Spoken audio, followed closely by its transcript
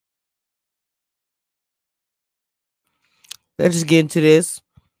let's just get into this.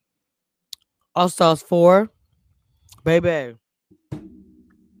 All Stars 4, baby.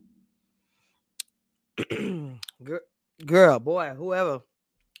 Girl, boy, whoever.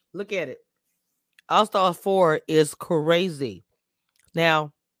 Look at it. All Stars 4 is crazy.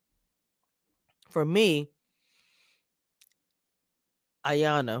 Now, for me,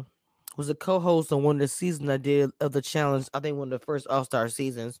 Ayana was a co-host on one of the seasons I did of the challenge. I think one of the first All Star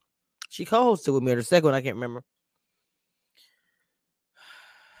seasons. She co-hosted with me, or the second one, I can't remember.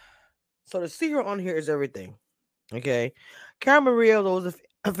 So the secret on here is everything. Okay, Karen Maria was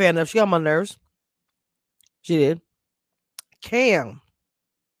a fan of. She got my nerves. She did. Cam.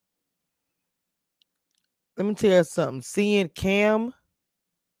 Let me tell you something. Seeing Cam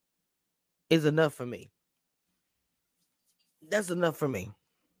is enough for me. That's enough for me.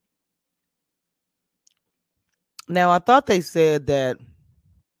 Now I thought they said that.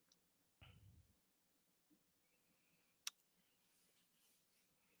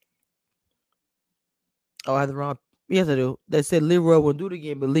 Oh, I had the wrong. Yes, I do. They said Leroy won't do it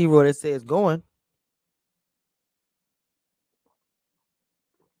again, but Leroy, they say, is going.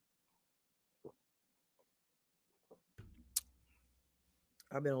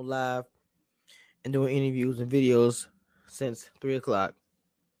 I've been on live and doing interviews and videos since 3 o'clock.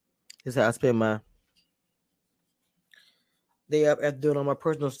 This is how I spend my day up after doing all my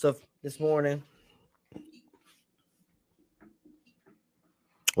personal stuff this morning.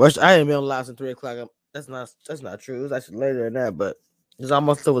 Well, I didn't be on live since 3 o'clock. That's not true. It was actually later than that, but it's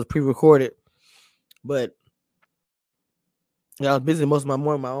almost still was pre-recorded. But yeah, I was busy most of my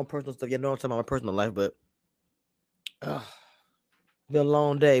morning, my own personal stuff. You know, I'm talking about my personal life, but been a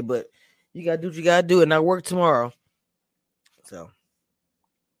long day. But you gotta do what you gotta do, and I work tomorrow. So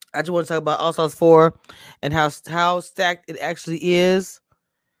I just want to talk about All Stars 4 and how stacked it actually is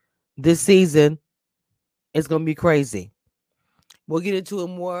this season. It's gonna be crazy. We'll get into it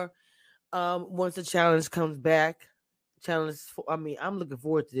more once the challenge comes back. I'm looking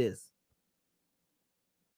forward to this.